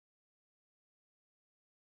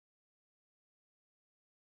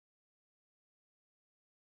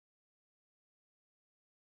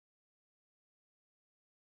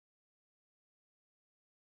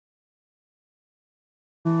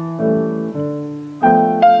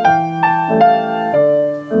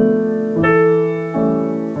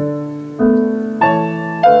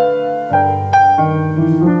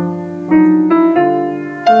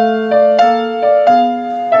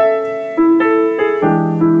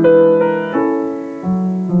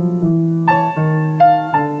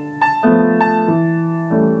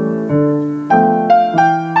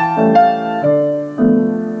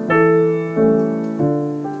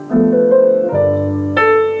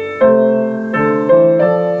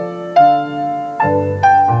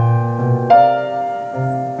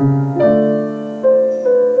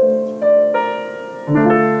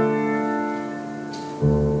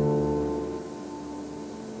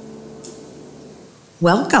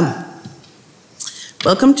Welcome.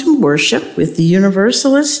 Welcome to worship with the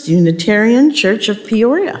Universalist Unitarian Church of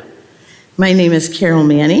Peoria. My name is Carol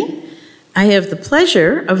Manny. I have the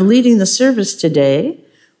pleasure of leading the service today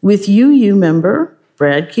with UU member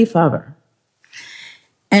Brad Keefauver.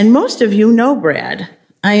 And most of you know Brad,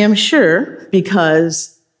 I am sure,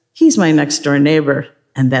 because he's my next door neighbor,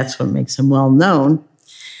 and that's what makes him well known.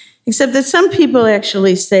 Except that some people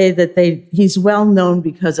actually say that he's well known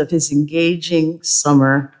because of his engaging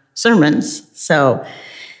summer sermons. So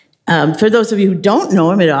for those of you who don't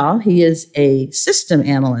know him at all, he is a system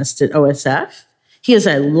analyst at OSF. He is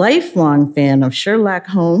a lifelong fan of Sherlock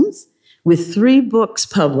Holmes with 3 books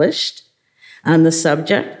published on the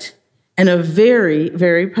subject and a very,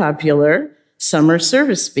 very popular summer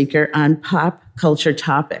service speaker on pop culture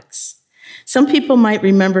topics. Some people might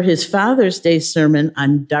remember his Father's Day sermon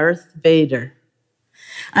on Darth Vader.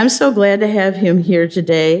 I'm so glad to have him here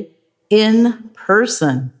today in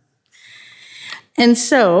person. And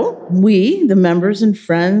so we, the members and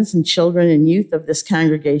friends and children and youth of this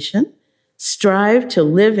congregation, strive to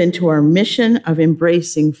live into our mission of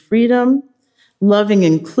embracing freedom, loving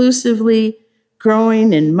inclusively,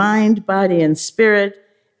 growing in mind, body, and spirit,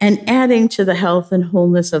 and adding to the health and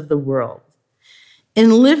wholeness of the world. In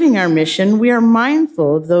living our mission, we are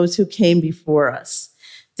mindful of those who came before us.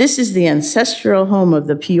 This is the ancestral home of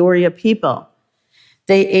the Peoria people.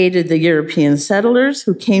 They aided the European settlers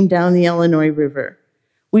who came down the Illinois River.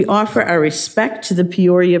 We offer our respect to the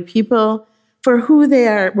Peoria people for who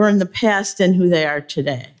they were in the past and who they are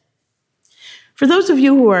today. For those of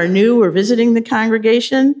you who are new or visiting the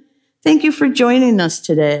congregation, thank you for joining us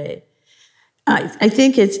today. I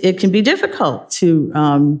think it can be difficult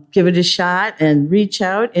to give it a shot and reach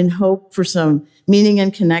out and hope for some meaning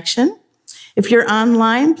and connection. If you're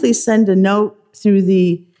online, please send a note through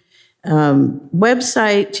the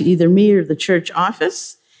website to either me or the church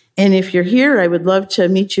office. And if you're here, I would love to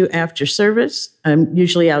meet you after service. I'm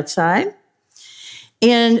usually outside.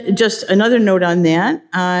 And just another note on that,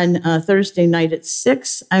 on Thursday night at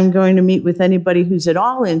 6, I'm going to meet with anybody who's at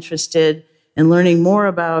all interested in learning more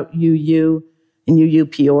about UU and UU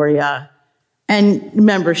Peoria and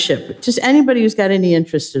membership, just anybody who's got any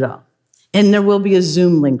interest at all. And there will be a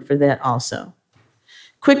Zoom link for that also.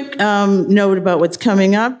 Quick note about what's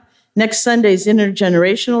coming up. Next Sunday's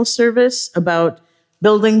intergenerational service about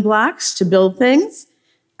building blocks to build things.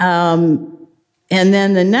 And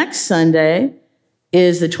then the next Sunday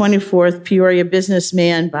is the 24th. Peoria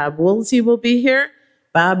businessman Bob Woolsey will be here.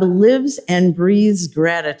 Bob lives and breathes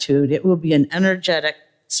gratitude. It will be an energetic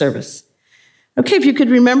service. Okay, if you could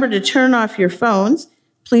remember to turn off your phones,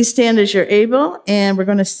 please stand as you're able, and we're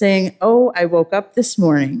going to sing, "Oh, I Woke Up This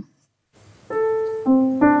Morning."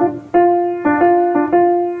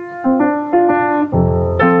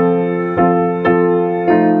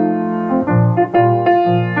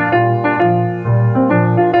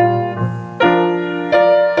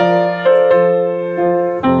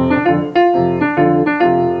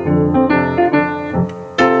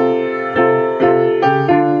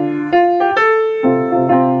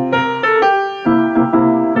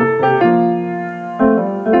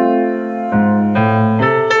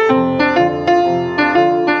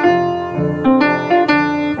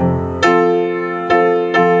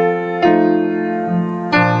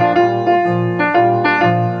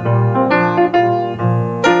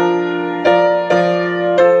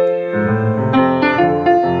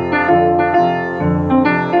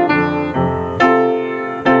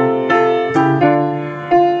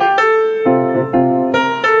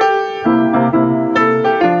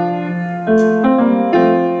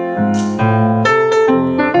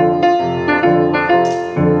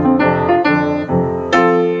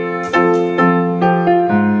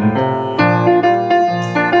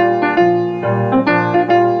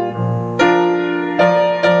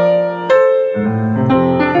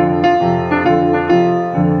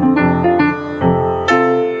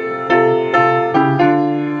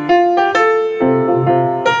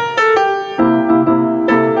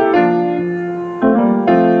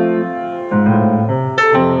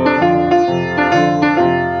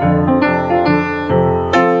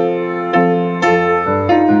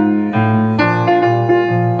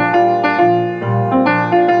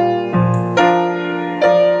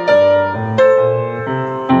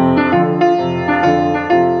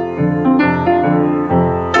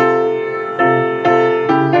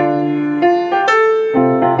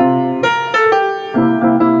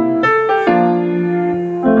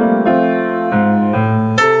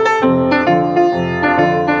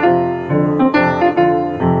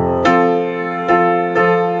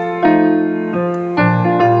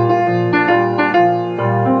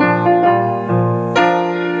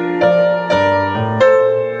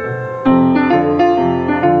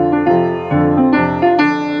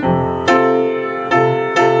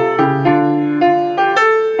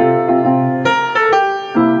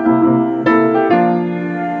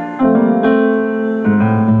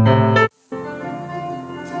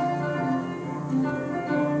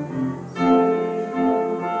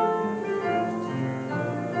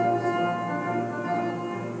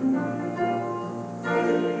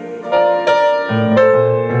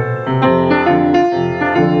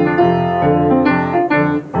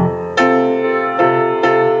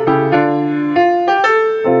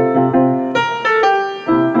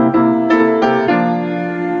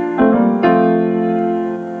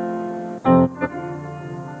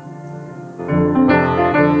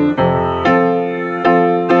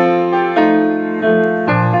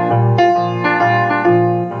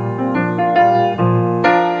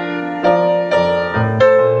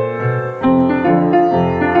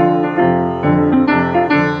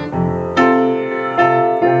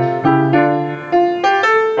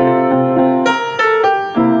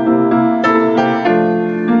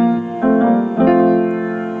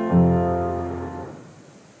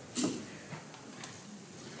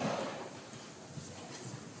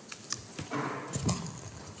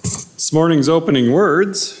 This morning's opening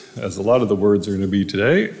words, as a lot of the words are going to be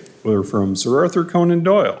today, were from Sir Arthur Conan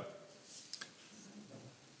Doyle.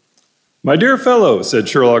 "My dear fellow," said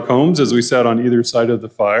Sherlock Holmes as we sat on either side of the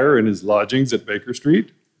fire in his lodgings at Baker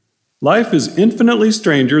Street, "life is infinitely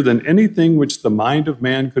stranger than anything which the mind of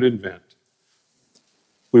man could invent.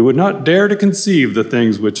 We would not dare to conceive the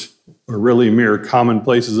things which are really mere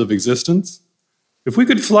commonplaces of existence. If we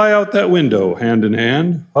could fly out that window, hand in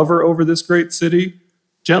hand, hover over this great city,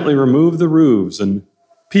 gently remove the roofs and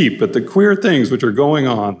peep at the queer things which are going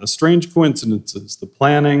on, the strange coincidences, the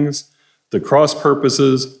plannings, the cross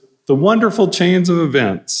purposes, the wonderful chains of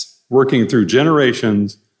events working through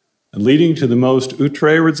generations and leading to the most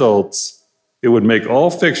outre results, it would make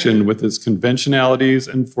all fiction with its conventionalities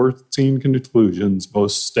and foreseen conclusions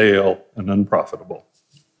most stale and unprofitable."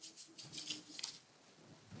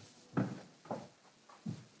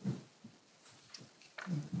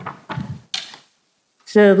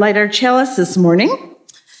 So light our chalice this morning.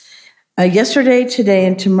 Yesterday, today,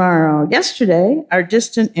 and tomorrow. Yesterday, our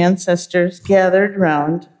distant ancestors gathered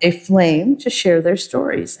around a flame to share their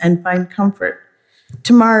stories and find comfort.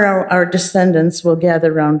 Tomorrow, our descendants will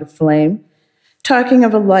gather around a flame, talking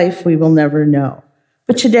of a life we will never know.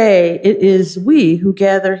 But today, it is we who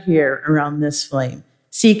gather here around this flame,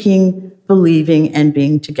 seeking, believing, and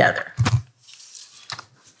being together.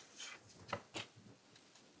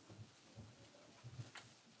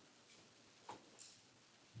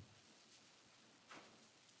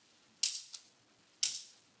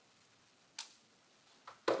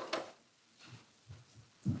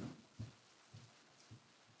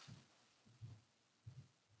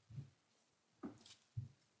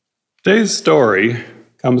 Today's story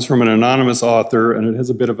comes from an anonymous author, and it has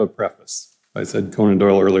a bit of a preface. I said Conan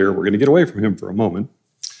Doyle earlier, we're going to get away from him for a moment,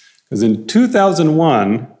 because in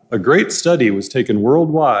 2001, a great study was taken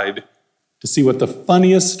worldwide to see what the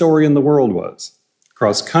funniest story in the world was,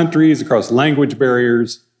 across countries, across language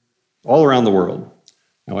barriers, all around the world.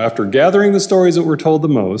 Now, after gathering the stories that were told the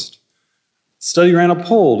most, the study ran a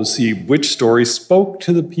poll to see which story spoke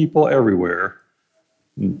to the people everywhere,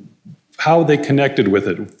 how they connected with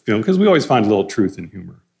it, because we always find a little truth in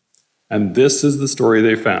humor. And this is the story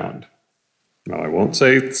they found. Now, I won't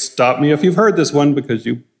say stop me if you've heard this one, because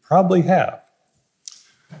you probably have.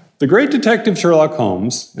 The great detective Sherlock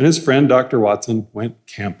Holmes and his friend Dr. Watson went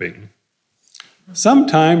camping.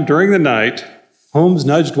 Sometime during the night, Holmes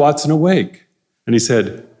nudged Watson awake, and he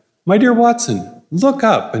said, "My dear Watson, look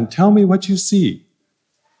up and tell me what you see."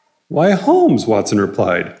 "Why, Holmes," Watson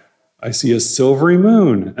replied, "I see a silvery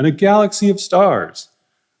moon and a galaxy of stars.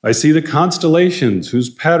 I see the constellations whose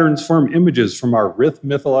patterns form images from our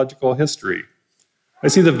mythological history. I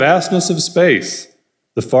see the vastness of space,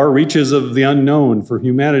 the far reaches of the unknown for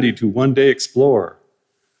humanity to one day explore.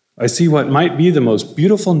 I see what might be the most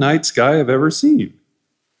beautiful night sky I've ever seen."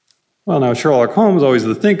 Well, now Sherlock Holmes, always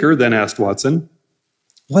the thinker, then asked Watson,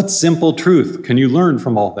 "What simple truth can you learn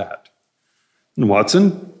from all that?" And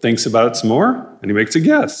Watson thinks about it some more, and he makes a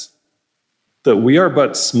guess. That we are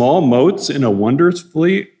but small motes in a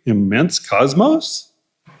wonderfully immense cosmos?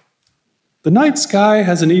 "The night sky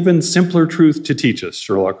has an even simpler truth to teach us,"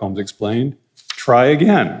 Sherlock Holmes explained. "Try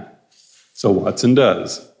again." So Watson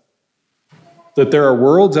does. That there are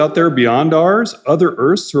worlds out there beyond ours, other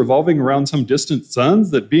Earths revolving around some distant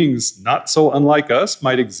suns, that beings not so unlike us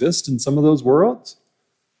might exist in some of those worlds?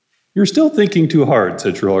 "You're still thinking too hard,"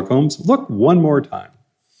 said Sherlock Holmes. "Look one more time."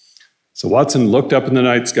 So Watson looked up in the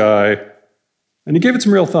night sky, and he gave it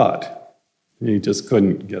some real thought. He just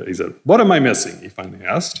couldn't get it. He said, "What am I missing?" he finally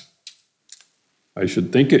asked. "I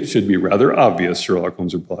should think it should be rather obvious," Sherlock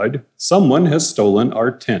Holmes replied. "Someone has stolen our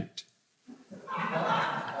tent."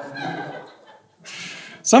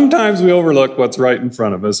 Sometimes we overlook what's right in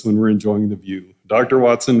front of us when we're enjoying the view. Dr.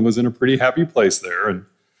 Watson was in a pretty happy place there and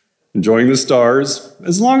enjoying the stars,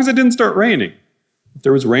 as long as it didn't start raining. If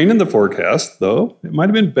there was rain in the forecast, though, it might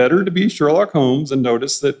have been better to be Sherlock Holmes and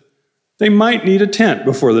notice that they might need a tent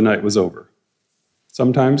before the night was over.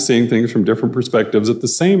 Sometimes seeing things from different perspectives at the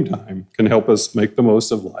same time can help us make the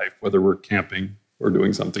most of life, whether we're camping or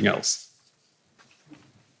doing something else.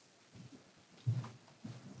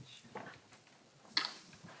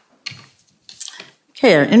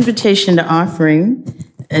 Okay, our invitation to offering,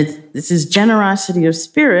 this is Generosity of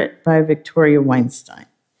Spirit by Victoria Weinstein.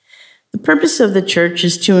 The purpose of the church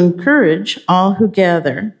is to encourage all who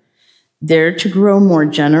gather there to grow more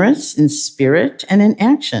generous in spirit and in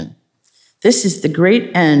action. This is the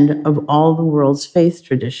great end of all the world's faith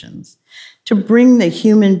traditions, to bring the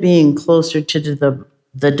human being closer to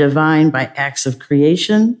the divine by acts of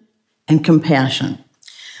creation and compassion.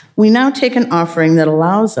 We now take an offering that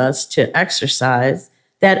allows us to exercise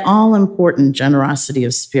that all-important generosity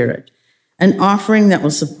of spirit, an offering that will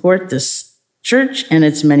support this church and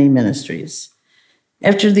its many ministries.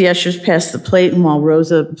 After the ushers pass the plate and while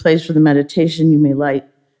Rosa plays for the meditation, you may light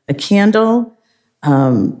a candle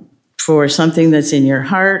for something that's in your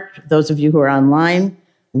heart. Those of you who are online,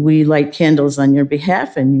 we light candles on your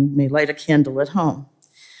behalf, and you may light a candle at home.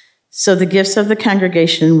 So the gifts of the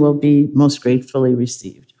congregation will be most gratefully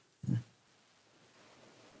received.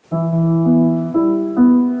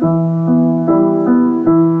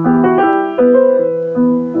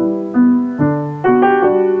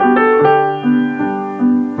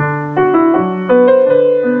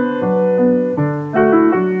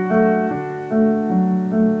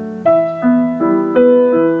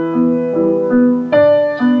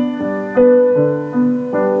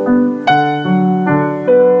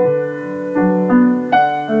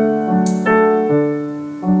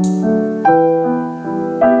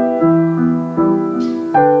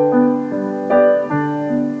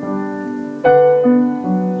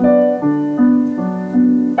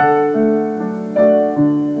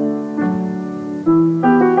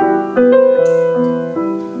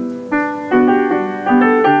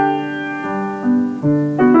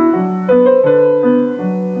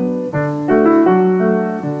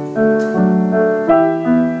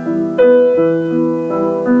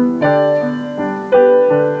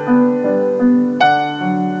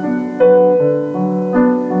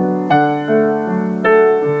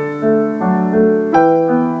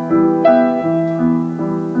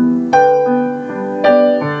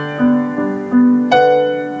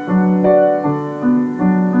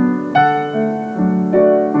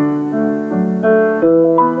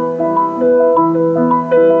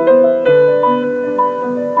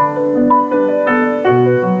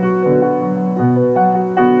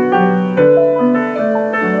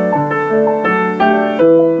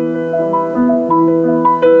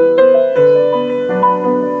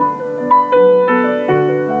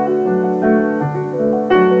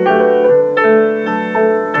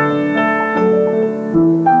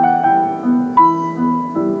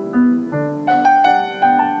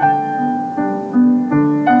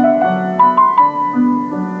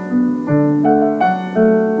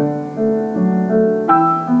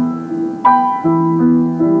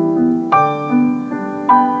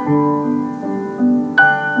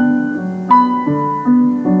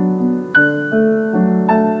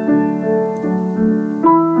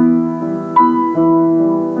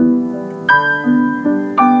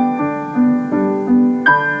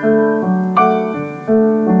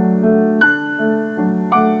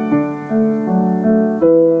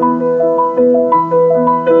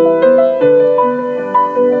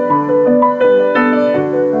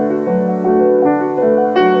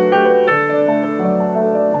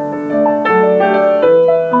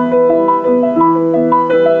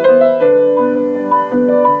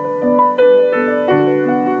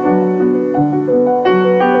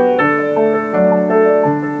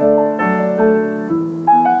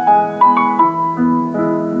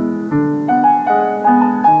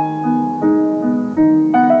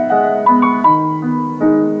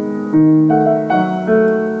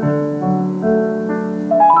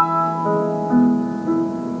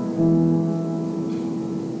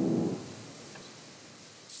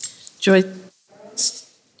 Joy,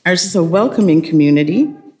 ours is a welcoming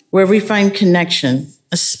community where we find connection,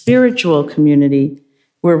 a spiritual community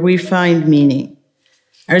where we find meaning.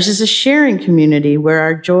 Ours is a sharing community where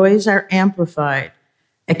our joys are amplified,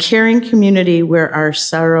 a caring community where our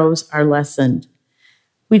sorrows are lessened.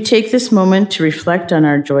 We take this moment to reflect on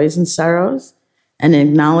our joys and sorrows and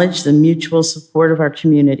acknowledge the mutual support of our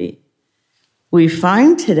community. We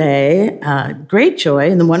find today great joy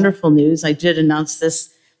in the wonderful news. I did announce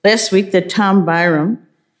this last week that Tom Byram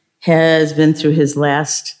has been through his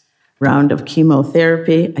last round of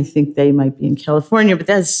chemotherapy. I think they might be in California, but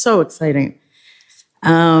that's so exciting.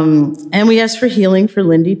 And we asked for healing for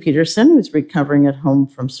Lindy Peterson, who's recovering at home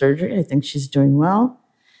from surgery. I think she's doing well.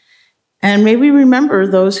 And may we remember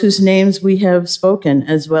those whose names we have spoken,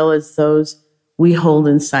 as well as those we hold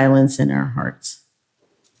in silence in our hearts.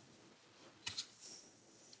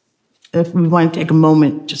 If we want to take a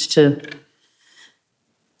moment just to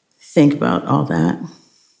think about all that.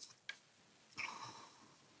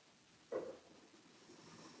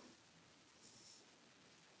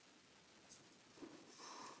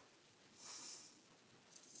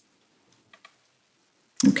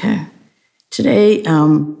 Okay. Today,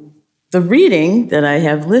 the reading that I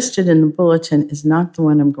have listed in the bulletin is not the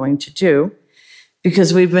one I'm going to do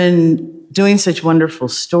because we've been doing such wonderful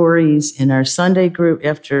stories in our Sunday group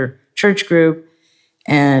after church group,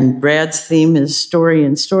 and Brad's theme is story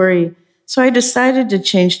and story. So I decided to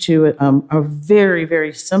change to a very,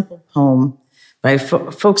 very simple poem by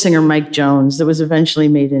folk singer Mike Jones that was eventually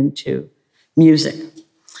made into music.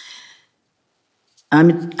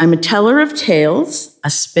 I'm a teller of tales, a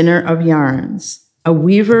spinner of yarns, a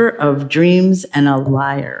weaver of dreams, and a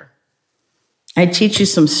liar. I teach you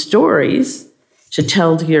some stories to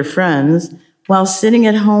tell to your friends while sitting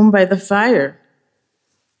at home by the fire.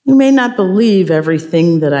 You may not believe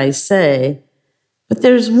everything that I say, but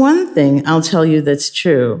there's one thing I'll tell you that's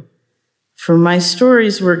true. For my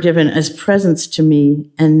stories were given as presents to me,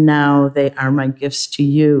 and now they are my gifts to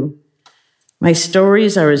you. My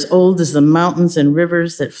stories are as old as the mountains and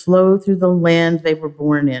rivers that flow through the land they were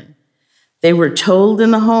born in. They were told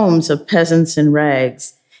in the homes of peasants in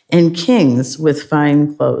rags and kings with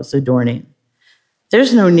fine clothes adorning.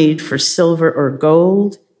 There's no need for silver or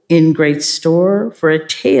gold in great store, for a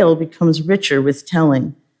tale becomes richer with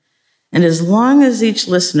telling. And as long as each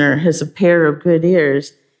listener has a pair of good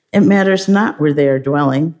ears, it matters not where they are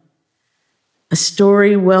dwelling. A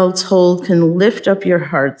story well told can lift up your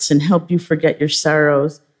hearts and help you forget your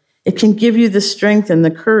sorrows. It can give you the strength and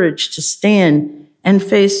the courage to stand and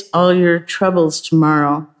face all your troubles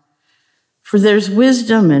tomorrow. For there's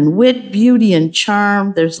wisdom and wit, beauty and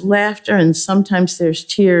charm, there's laughter and sometimes there's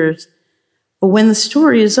tears. But when the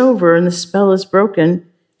story is over and the spell is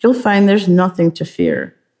broken, you'll find there's nothing to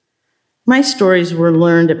fear. My stories were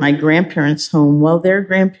learned at my grandparents' home while their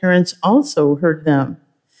grandparents also heard them.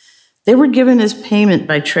 They were given as payment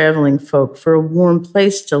by traveling folk for a warm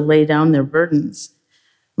place to lay down their burdens.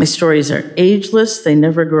 My stories are ageless, they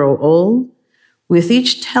never grow old. With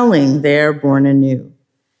each telling, they are born anew.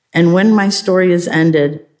 And when my story is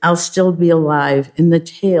ended, I'll still be alive in the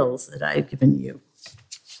tales that I've given you.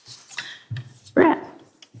 Brad.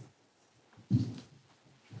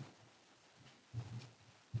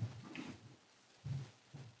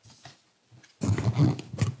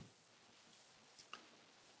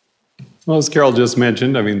 Well, as Carol just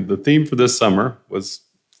mentioned, the theme for this summer was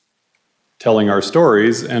telling our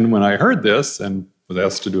stories. And when I heard this and was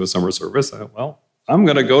asked to do a summer service, I thought, well, I'm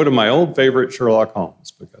going to go to my old favorite Sherlock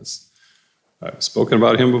Holmes because I've spoken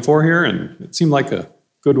about him before here, and it seemed like a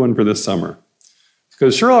good one for this summer.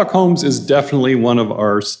 Because Sherlock Holmes is definitely one of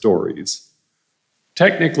our stories.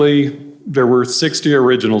 Technically, there were 60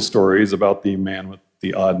 original stories about the man with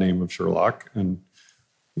the odd name of Sherlock, and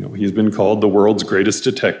he's been called the world's greatest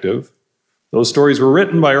detective. Those stories were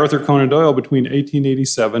written by Arthur Conan Doyle between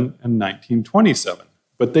 1887 and 1927,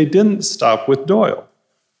 but they didn't stop with Doyle.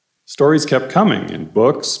 Stories kept coming in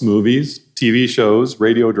books, movies, TV shows,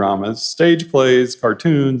 radio dramas, stage plays,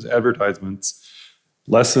 cartoons, advertisements,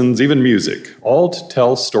 lessons, even music, all to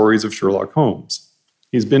tell stories of Sherlock Holmes.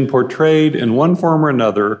 He's been portrayed in one form or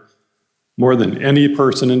another more than any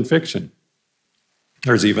person in fiction.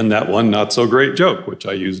 There's even that one not-so-great joke, which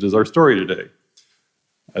I used as our story today.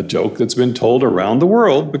 A joke that's been told around the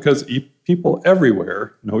world because people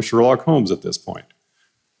everywhere know Sherlock Holmes at this point.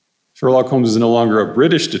 Sherlock Holmes is no longer a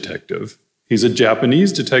British detective. He's a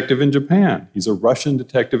Japanese detective in Japan. He's a Russian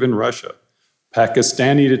detective in Russia,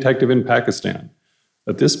 Pakistani detective in Pakistan.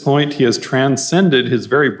 At this point, he has transcended his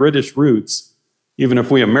very British roots, even if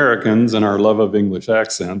we Americans, in our love of English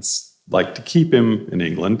accents, like to keep him in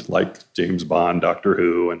England, like James Bond, Doctor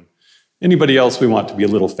Who, and anybody else we want to be a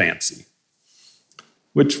little fancy.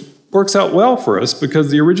 Which works out well for us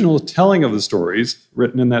because the original telling of the stories,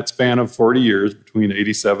 written in that span of 40 years between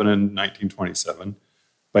 87 and 1927,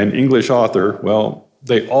 by an English author, well,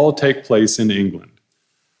 they all take place in England.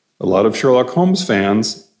 A lot of Sherlock Holmes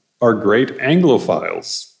fans are great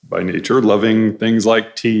Anglophiles by nature, loving things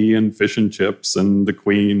like tea and fish and chips and the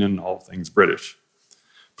Queen and all things British.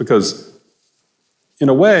 Because in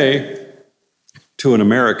a way, to an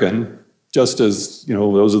American, just as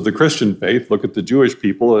those of the Christian faith look at the Jewish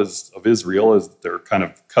people of Israel as their kind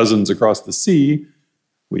of cousins across the sea,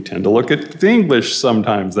 we tend to look at the English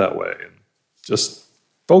sometimes that way. And just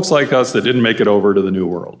folks like us that didn't make it over to the New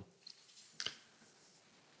World.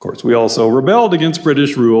 Of course, we also rebelled against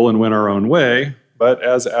British rule and went our own way, but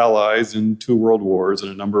as allies in 2 world wars and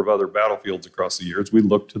a number of other battlefields across the years, we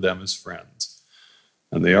look to them as friends.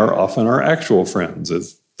 And they are often our actual friends,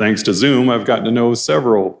 as thanks to Zoom, I've gotten to know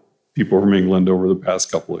several people from England over the past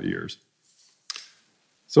couple of years.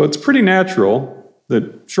 So it's pretty natural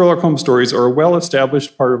that Sherlock Holmes stories are a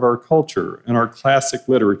well-established part of our culture and our classic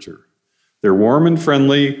literature. They're warm and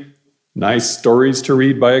friendly, nice stories to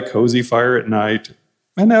read by a cozy fire at night,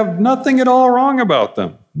 and have nothing at all wrong about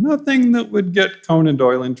them. Nothing that would get Conan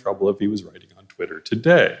Doyle in trouble if he was writing on Twitter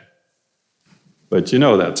today. But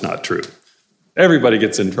that's not true. Everybody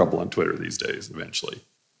gets in trouble on Twitter these days, eventually.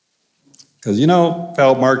 Because, you know,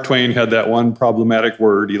 pal Mark Twain had that one problematic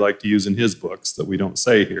word he liked to use in his books that we don't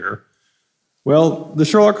say here. Well, the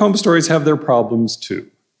Sherlock Holmes stories have their problems too.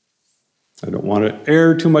 I don't want to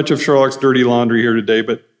air too much of Sherlock's dirty laundry here today,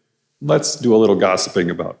 but let's do a little gossiping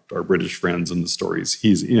about our British friends and the stories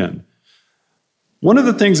he's in. One of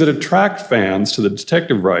the things that attract fans to the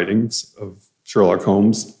detective writings of Sherlock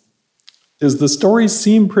Holmes is the stories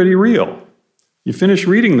seem pretty real. You finish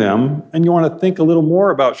reading them and you want to think a little more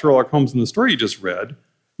about Sherlock Holmes and the story you just read,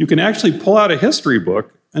 you can actually pull out a history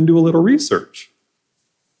book and do a little research.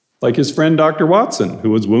 Like his friend Dr. Watson, who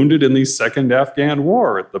was wounded in the Second Afghan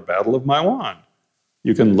War at the Battle of Maiwand.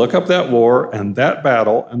 You can look up that war and that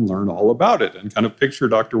battle and learn all about it and kind of picture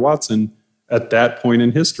Dr. Watson at that point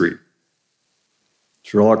in history.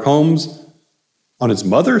 Sherlock Holmes, on his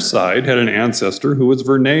mother's side, had an ancestor who was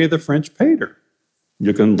Vernet the French painter.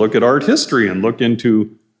 You can look at art history and look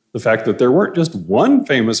into the fact that there weren't just one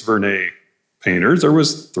famous Vernet painters, there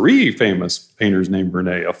was 3 famous painters named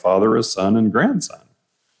Vernet, a father, a son, and grandson.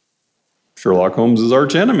 Sherlock Holmes'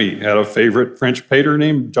 archenemy had a favorite French painter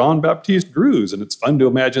named Jean-Baptiste Greuze, and it's fun to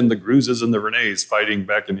imagine the Greuzes and the Vernets fighting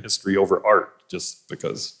back in history over art, just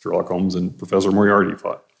because Sherlock Holmes and Professor Moriarty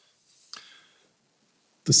fought.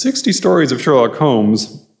 The 60 stories of Sherlock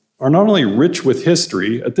Holmes are not only rich with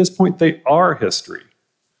history, at this point they are history.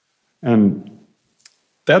 And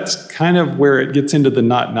that's kind of where it gets into the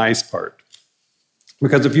not nice part.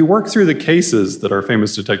 Because if you work through the cases that our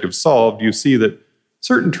famous detectives solved, you see that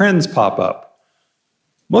certain trends pop up.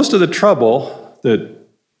 Most of the trouble that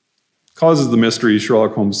causes the mysteries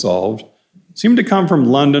Sherlock Holmes solved seem to come from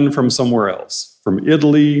London from somewhere else, from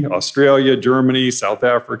Italy, Australia, Germany, South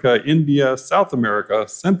Africa, India, South America,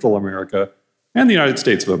 Central America, and the United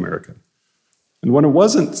States of America. And when it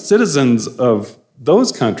wasn't citizens of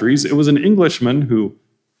those countries, it was an Englishman who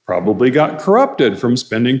probably got corrupted from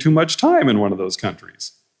spending too much time in one of those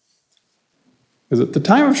countries. Because at the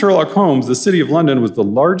time of Sherlock Holmes, the city of London was the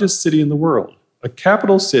largest city in the world, a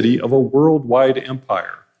capital city of a worldwide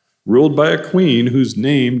empire, ruled by a queen whose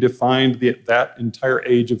name defined that entire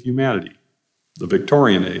age of humanity, the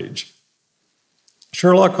Victorian age.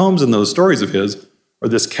 Sherlock Holmes and those stories of his are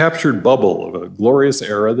this captured bubble of a glorious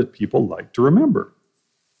era that people like to remember,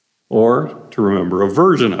 or to remember a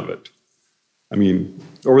version of it. I mean,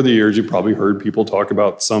 over the years, you've probably heard people talk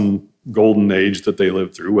about some golden age that they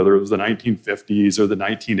lived through, whether it was the 1950s or the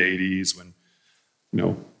 1980s when,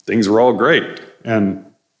 things were all great. And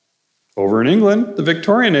over in England, the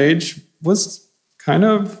Victorian age was kind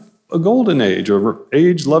of a golden age, or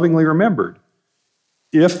age lovingly remembered,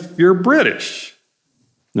 if you're British.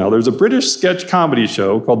 Now, there's a British sketch comedy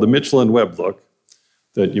show called The Mitchell and Webb Look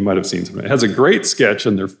that you might have seen. It has a great sketch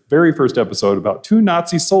in their very first episode about 2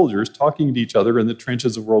 Nazi soldiers talking to each other in the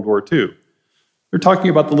trenches of World War II. They're talking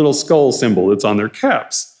about the little skull symbol that's on their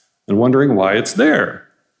caps and wondering why it's there.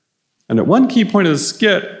 And at one key point of the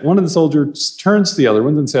skit, one of the soldiers turns to the other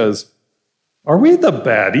one and says, "Are we the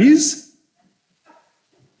baddies?"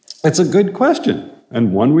 It's a good question,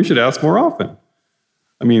 and one we should ask more often.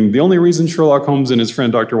 I mean, the only reason Sherlock Holmes and his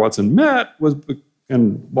friend Dr. Watson met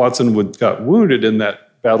and Watson got wounded in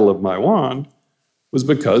that Battle of Maiwand was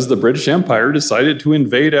because the British Empire decided to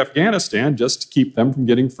invade Afghanistan just to keep them from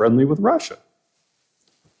getting friendly with Russia.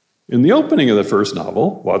 In the opening of the first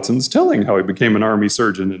novel, Watson's telling how he became an army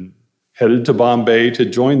surgeon and headed to Bombay to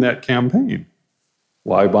join that campaign.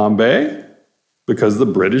 Why Bombay? Because the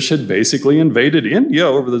British had basically invaded India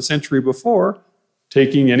over the century before,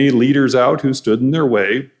 taking any leaders out who stood in their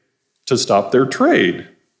way to stop their trade.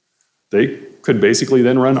 They could basically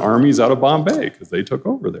then run armies out of Bombay because they took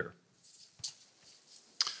over there.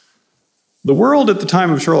 The world at the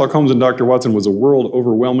time of Sherlock Holmes and Dr. Watson was a world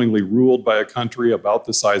overwhelmingly ruled by a country about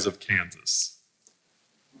the size of Kansas.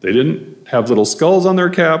 They didn't have little skulls on their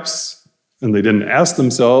caps, and they didn't ask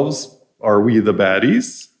themselves, "Are we the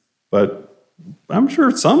baddies?" But I'm sure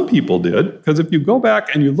some people did, because if you go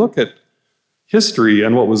back and you look at history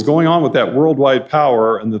and what was going on with that worldwide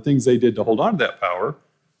power and the things they did to hold on to that power,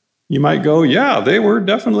 you might go, yeah, they were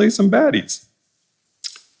definitely some baddies.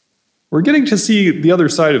 We're getting to see the other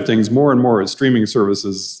side of things more and more as streaming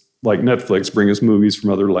services like Netflix bring us movies from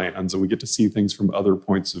other lands, and we get to see things from other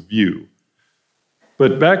points of view.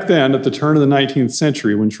 But back then, at the turn of the 19th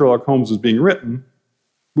century, when Sherlock Holmes was being written,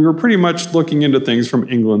 we were pretty much looking into things from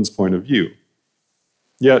England's point of view.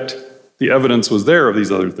 Yet, the evidence was there of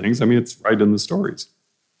these other things. I mean, it's right in the stories.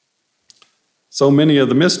 So many of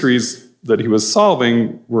the mysteries that he was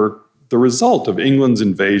solving were the result of England's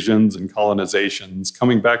invasions and colonizations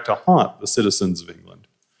coming back to haunt the citizens of England.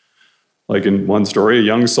 Like in one story, a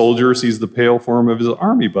young soldier sees the pale form of his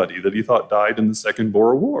army buddy that he thought died in the Second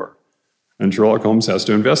Boer War. And Sherlock Holmes has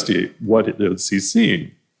to investigate what it is he's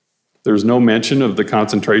seeing. There's no mention of the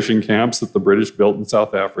concentration camps that the British built in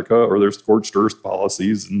South Africa or their scorched earth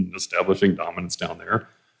policies and establishing dominance down there,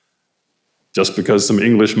 just because some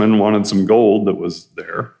Englishmen wanted some gold that was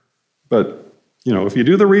there. But, if you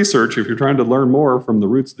do the research, if you're trying to learn more from the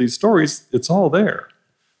roots of these stories, it's all there.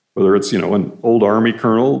 Whether it's, an old army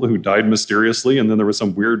colonel who died mysteriously and then there was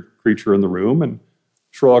some weird creature in the room, and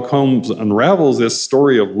Sherlock Holmes unravels this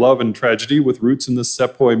story of love and tragedy with roots in the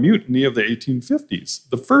Sepoy Mutiny of the 1850s,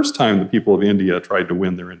 the first time the people of India tried to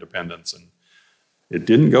win their independence, and it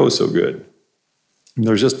didn't go so good. And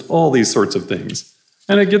there's just all these sorts of things.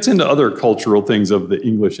 And it gets into other cultural things of the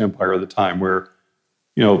English Empire of the time where,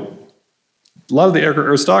 a lot of the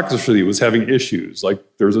aristocracy was having issues. Like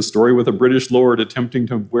there's a story with a British lord attempting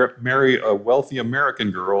to marry a wealthy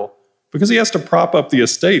American girl because he has to prop up the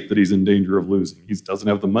estate that he's in danger of losing. He doesn't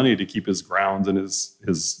have the money to keep his grounds and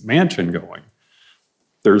his mansion going.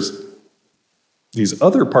 There's these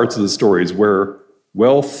other parts of the stories where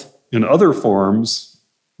wealth in other forms,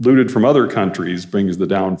 looted from other countries, brings the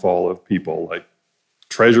downfall of people, like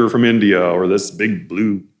treasure from India or this big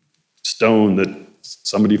blue stone that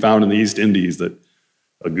somebody found in the East Indies that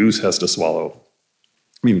a goose has to swallow.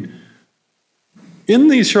 In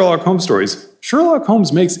these Sherlock Holmes stories, Sherlock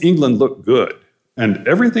Holmes makes England look good, and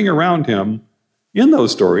everything around him in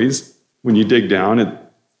those stories, when you dig down,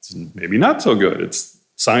 it's maybe not so good. It's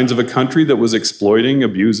signs of a country that was exploiting,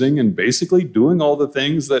 abusing, and basically doing all the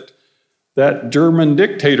things that that German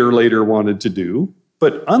dictator later wanted to do.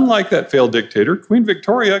 But unlike that failed dictator, Queen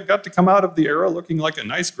Victoria got to come out of the era looking like a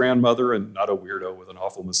nice grandmother and not a weirdo with an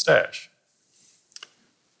awful mustache.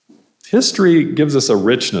 History gives us a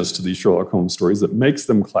richness to these Sherlock Holmes stories that makes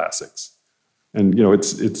them classics. And,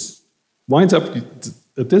 it's winds up,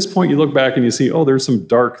 at this point, you look back and you see, oh, there's some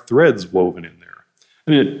dark threads woven in there.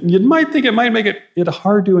 And you might think it might make it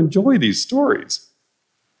hard to enjoy these stories.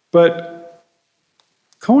 But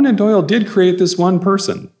Conan Doyle did create this one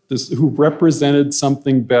person, who represented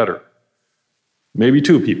something better. Maybe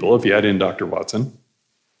two people, if you add in Dr. Watson.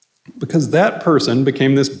 Because that person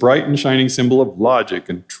became this bright and shining symbol of logic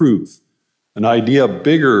and truth, an idea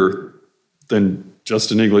bigger than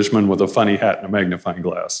just an Englishman with a funny hat and a magnifying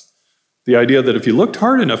glass. The idea that if you looked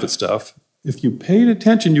hard enough at stuff, if you paid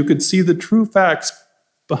attention, you could see the true facts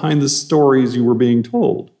behind the stories you were being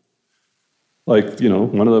told. Like,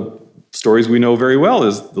 one of the stories we know very well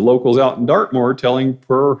is the locals out in Dartmoor telling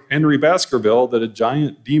poor Henry Baskerville that a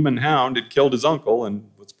giant demon hound had killed his uncle and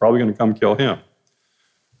was probably going to come kill him.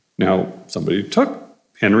 Now, somebody took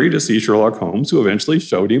Henry to see Sherlock Holmes, who eventually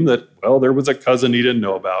showed him that, well, there was a cousin he didn't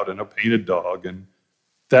know about and a painted dog, and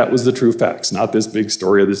that was the true facts, not this big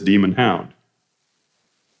story of this demon hound.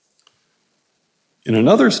 In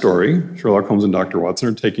another story, Sherlock Holmes and Dr. Watson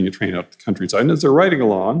are taking a train out to the countryside, and as they're riding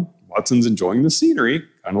along, Watson's enjoying the scenery,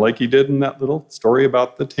 kind of like he did in that little story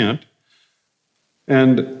about the tent.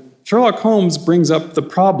 And Sherlock Holmes brings up the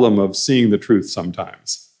problem of seeing the truth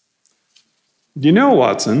sometimes. You know,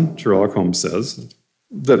 Watson, Sherlock Holmes says,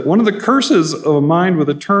 that one of the curses of a mind with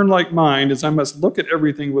a turn like mine is I must look at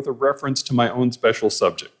everything with a reference to my own special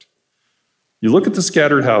subject. You look at the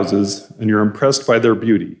scattered houses, and you're impressed by their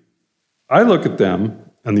beauty. I look at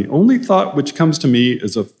them, and the only thought which comes to me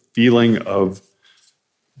is a feeling of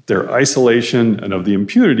their isolation and of the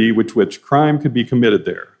impunity with which crime could be committed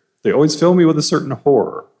there. They always fill me with a certain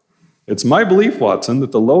horror. It's my belief, Watson,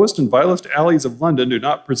 that the lowest and vilest alleys of London do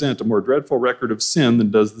not present a more dreadful record of sin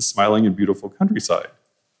than does the smiling and beautiful countryside.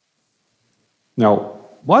 Now,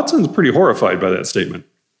 Watson's pretty horrified by that statement.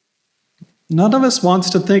 None of us wants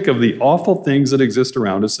to think of the awful things that exist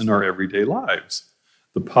around us in our everyday lives.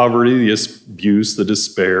 The poverty, the abuse, the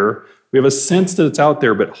despair. We have a sense that it's out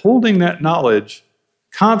there, but holding that knowledge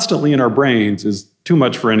constantly in our brains is too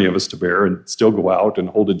much for any of us to bear, and still go out and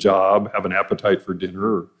hold a job, have an appetite for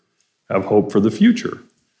dinner, or have hope for the future.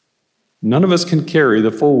 None of us can carry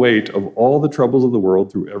the full weight of all the troubles of the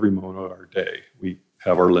world through every moment of our day. We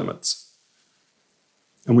have our limits.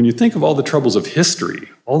 And when you think of all the troubles of history,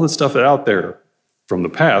 all the stuff out there from the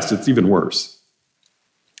past, it's even worse.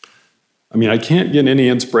 I can't get any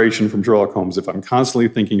inspiration from Sherlock Holmes if I'm constantly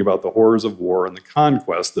thinking about the horrors of war and the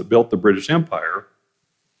conquest that built the British Empire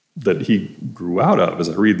that he grew out of as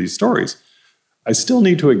I read these stories. I still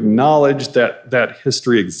need to acknowledge that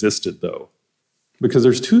history existed, though, because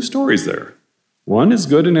there's two stories there. One is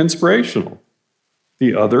good and inspirational.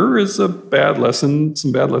 The other is some bad lessons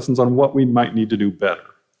on what we might need to do better.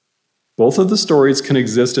 Both of the stories can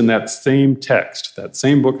exist in that same text, that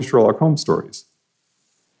same book of Sherlock Holmes stories.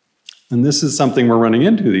 And this is something we're running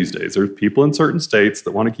into these days. There's people in certain states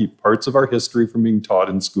that want to keep parts of our history from being taught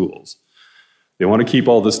in schools. They want to keep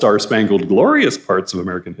all the star-spangled glorious parts of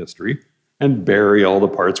American history and bury all the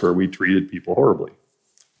parts where we treated people horribly.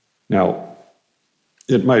 Now,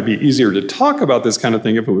 it might be easier to talk about this kind of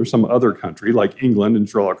thing if it were some other country like England and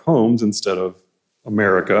Sherlock Holmes instead of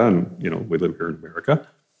America, and we live here in America.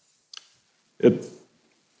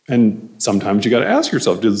 And sometimes you got to ask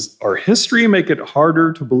yourself, does our history make it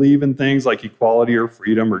harder to believe in things like equality or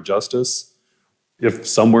freedom or justice if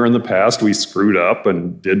somewhere in the past we screwed up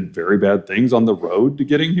and did very bad things on the road to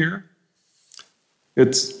getting here?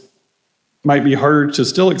 It might be harder to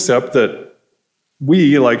still accept that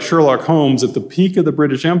we, like Sherlock Holmes at the peak of the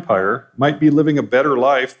British Empire, might be living a better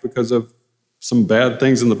life because of some bad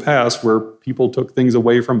things in the past where people took things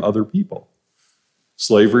away from other people.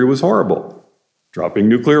 Slavery was horrible. Dropping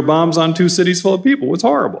nuclear bombs on 2 cities full of people was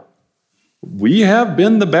horrible. We have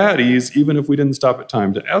been the baddies, even if we didn't stop at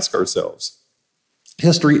time to ask ourselves.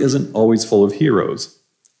 History isn't always full of heroes.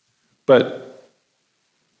 But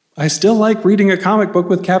I still like reading a comic book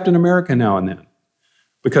with Captain America now and then.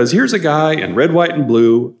 Because here's a guy in red, white, and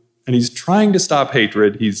blue, and he's trying to stop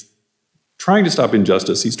hatred. He's trying to stop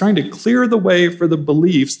injustice. He's trying to clear the way for the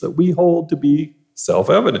beliefs that we hold to be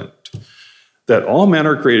self-evident. That all men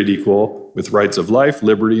are created equal with rights of life,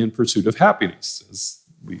 liberty, and pursuit of happiness, as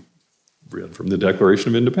we read from the Declaration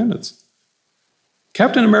of Independence.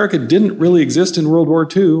 Captain America didn't really exist in World War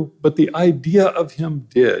II, but the idea of him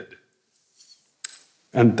did.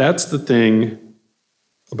 And that's the thing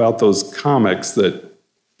about those comics that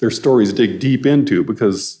their stories dig deep into,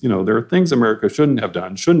 because there are things America shouldn't have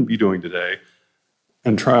done, shouldn't be doing today,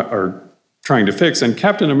 and are trying to fix. And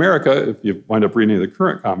Captain America, if you wind up reading the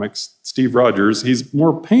current comics, Steve Rogers, he's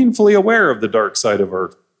more painfully aware of the dark side of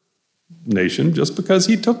our nation just because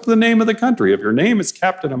he took the name of the country. If your name is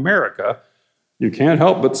Captain America, you can't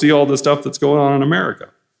help but see all the stuff that's going on in America.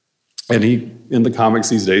 And in the comics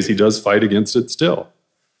these days, he does fight against it still.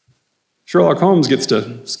 Sherlock Holmes gets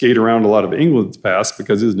to skate around a lot of England's past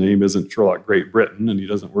because his name isn't Sherlock Great Britain and he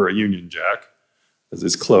doesn't wear a Union Jack as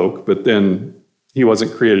his cloak, but then he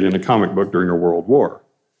wasn't created in a comic book during a world war.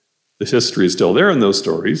 The history is still there in those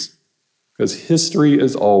stories because history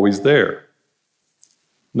is always there.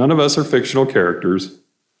 None of us are fictional characters,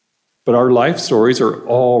 but our life stories are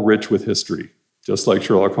all rich with history, just like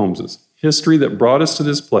Sherlock Holmes's. History that brought us to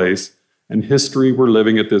this place and history we're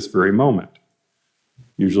living at this very moment.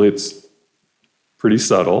 Usually it's pretty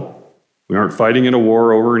subtle. We aren't fighting in a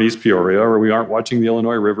war over in East Peoria, or we aren't watching the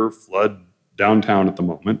Illinois River flood downtown at the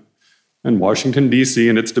moment. And Washington, D.C.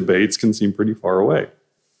 and its debates can seem pretty far away.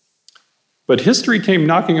 But history came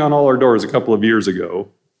knocking on all our doors a couple of years ago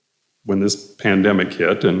when this pandemic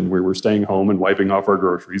hit and we were staying home and wiping off our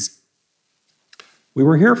groceries. We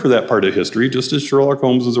were here for that part of history, just as Sherlock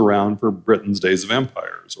Holmes was around for Britain's Days of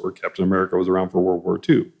Empires, or Captain America was around for World War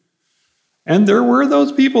II. And there were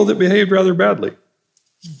those people that behaved rather badly.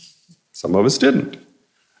 Some of us didn't.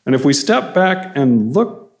 And if we step back and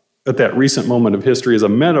look at that recent moment of history as a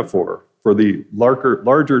metaphor for the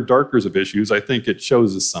larger darkers of issues, I think it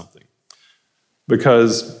shows us something.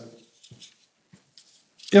 Because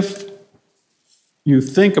if you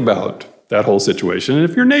think about that whole situation, and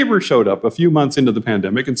if your neighbor showed up a few months into the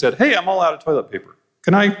pandemic and said, "Hey, I'm all out of toilet paper.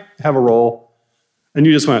 Can I have a roll?" And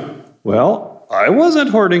you just went, "Well, I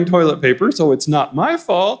wasn't hoarding toilet paper, so it's not my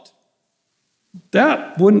fault."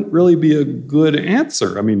 That wouldn't really be a good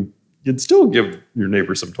answer. I mean, you'd still give your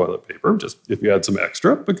neighbor some toilet paper, just if you had some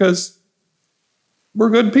extra, because we're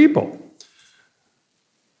good people.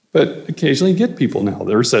 But occasionally you get people now,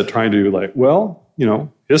 they're trying to like, well,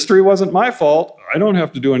 history wasn't my fault. I don't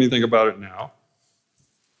have to do anything about it now.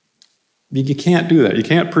 You can't do that. You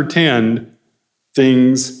can't pretend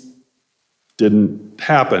things didn't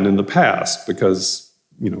happen in the past because,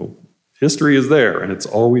 history is there and it's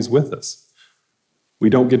always with us. We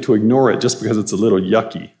don't get to ignore it just because it's a little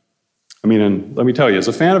yucky. I mean, and let me tell you, as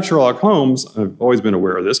a fan of Sherlock Holmes, I've always been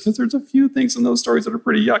aware of this because there's a few things in those stories that are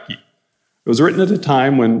pretty yucky. It was written at a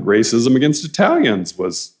time when racism against Italians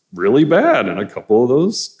was really bad. And a couple of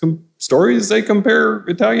those stories, they compare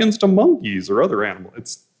Italians to monkeys or other animals.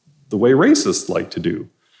 It's the way racists like to do.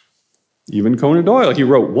 Even Conan Doyle, he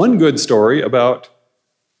wrote one good story about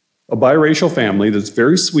a biracial family that's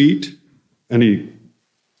very sweet, and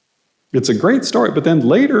it's a great story, but then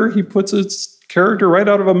later he puts his character right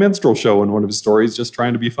out of a minstrel show in one of his stories just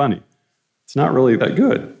trying to be funny. It's not really that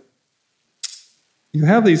good. You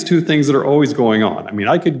have these two things that are always going on. I mean,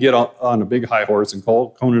 I could get on a big high horse and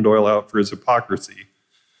call Conan Doyle out for his hypocrisy,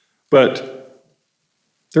 but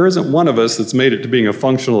there isn't one of us that's made it to being a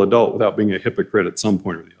functional adult without being a hypocrite at some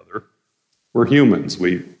point or the other. We're humans.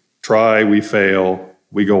 We try, we fail,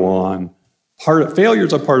 we go on.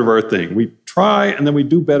 Failure's a part of our thing. We try and then we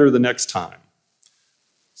do better the next time.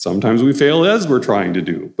 Sometimes we fail as we're trying to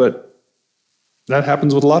do, but that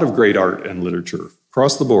happens with a lot of great art and literature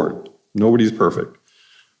across the board. Nobody's perfect.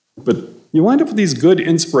 But you wind up with these good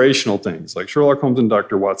inspirational things like Sherlock Holmes and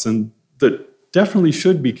Dr. Watson that definitely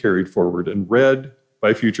should be carried forward and read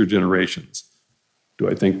by future generations. Do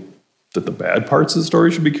I think that the bad parts of the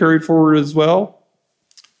story should be carried forward as well?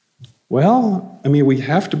 Well, I mean, we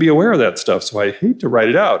have to be aware of that stuff, so I hate to write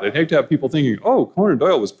it out. I'd hate to have people thinking, oh, Conan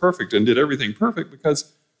Doyle was perfect and did everything perfect,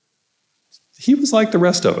 because he was like the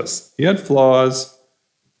rest of us. He had flaws,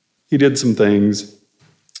 he did some things,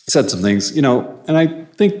 said some things, and I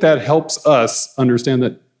think that helps us understand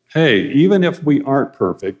that, hey, even if we aren't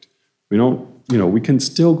perfect, we don't, we can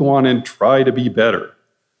still go on and try to be better.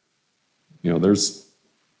 There's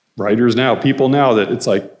writers now, people now that it's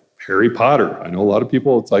like Harry Potter. I know a lot of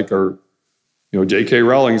people, it's like J.K.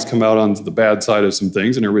 Rowling's come out on the bad side of some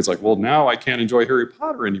things, and everybody's like, well, now I can't enjoy Harry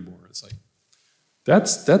Potter anymore. It's like,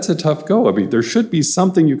 that's a tough go. I mean, there should be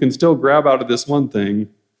something you can still grab out of this one thing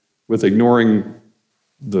with ignoring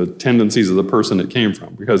the tendencies of the person it came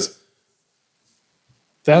from, because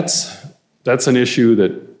that's an issue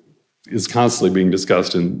that is constantly being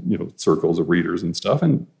discussed in circles of readers and stuff,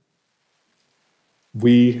 and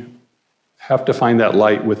we have to find that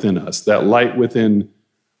light within us, that light within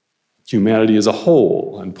humanity as a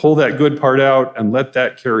whole, and pull that good part out and let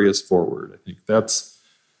that carry us forward. I think that's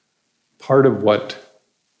part of what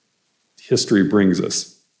history brings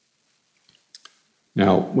us.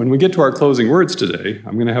 Now, when we get to our closing words today,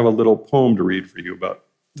 I'm going to have a little poem to read for you about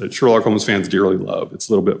that Sherlock Holmes fans dearly love. It's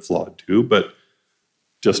a little bit flawed too, but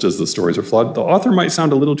just as the stories are flawed, the author might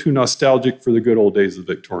sound a little too nostalgic for the good old days of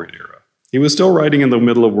the Victorian era. He was still writing in the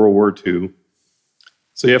middle of World War II,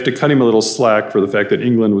 so you have to cut him a little slack for the fact that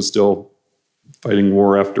England was still fighting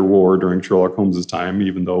war after war during Sherlock Holmes' time,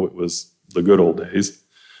 even though it was the good old days.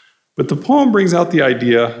 But the poem brings out the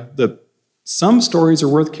idea that some stories are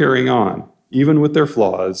worth carrying on, even with their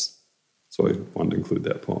flaws, so I wanted to include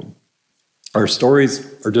that poem. Our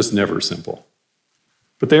stories are just never simple,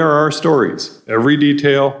 but they are our stories, every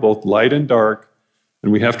detail, both light and dark,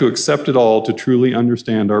 and we have to accept it all to truly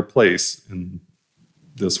understand our place in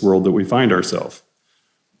this world that we find ourselves.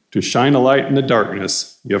 To shine a light in the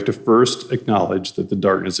darkness, you have to first acknowledge that the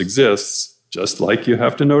darkness exists, just like you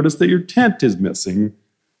have to notice that your tent is missing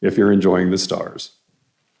if you're enjoying the stars.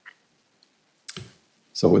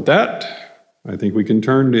 So with that, I think we can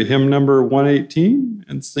turn to hymn number 118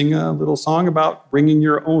 and sing a little song about bringing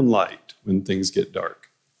your own light when things get dark.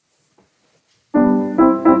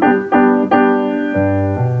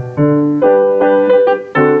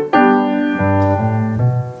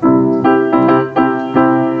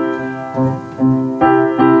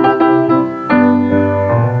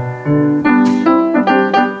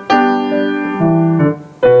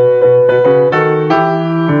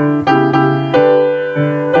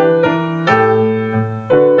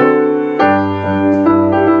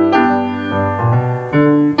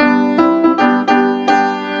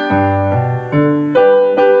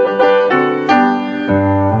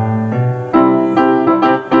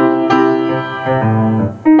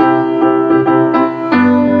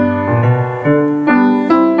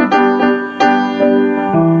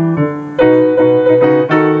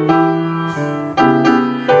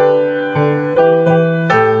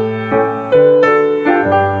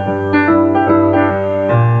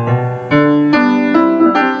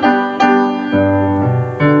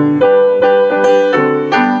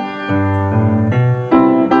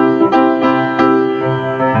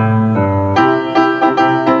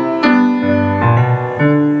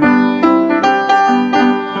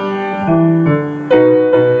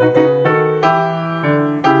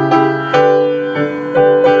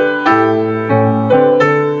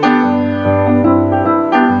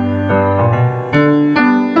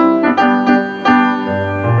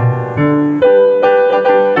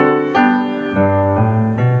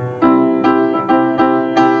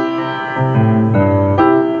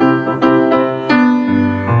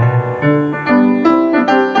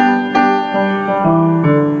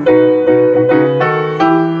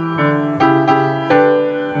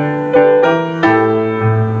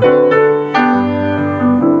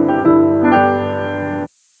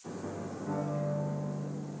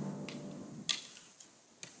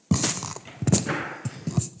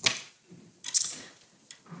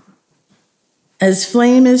 As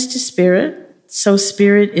flame is to spirit, so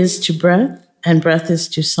spirit is to breath, and breath is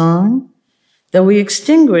to song. Though we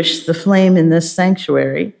extinguish the flame in this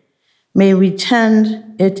sanctuary, may we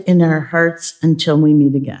tend it in our hearts until we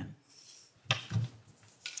meet again.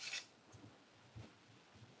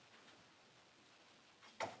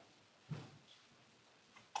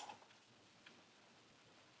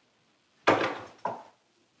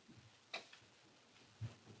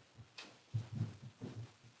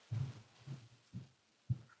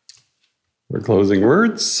 For closing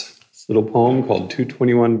words, this little poem called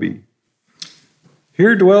 221B.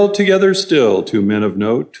 Here dwell together still two men of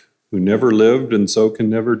note, who never lived and so can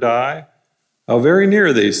never die. How very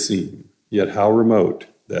near they seem, yet how remote,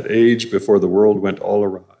 that age before the world went all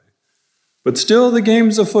awry. But still the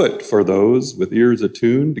game's afoot for those with ears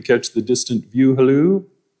attuned to catch the distant view halloo.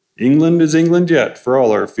 England is England yet, for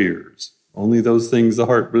all our fears. Only those things the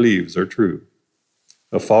heart believes are true.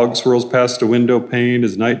 A fog swirls past a window pane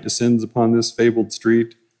as night descends upon this fabled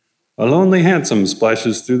street. A lonely hansom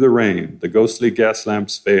splashes through the rain. The ghostly gas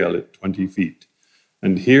lamps fail at 20 feet.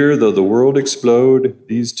 And here, though the world explode,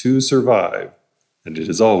 these two survive. And it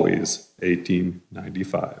is always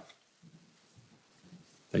 1895.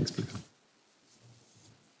 Thanks, Peter.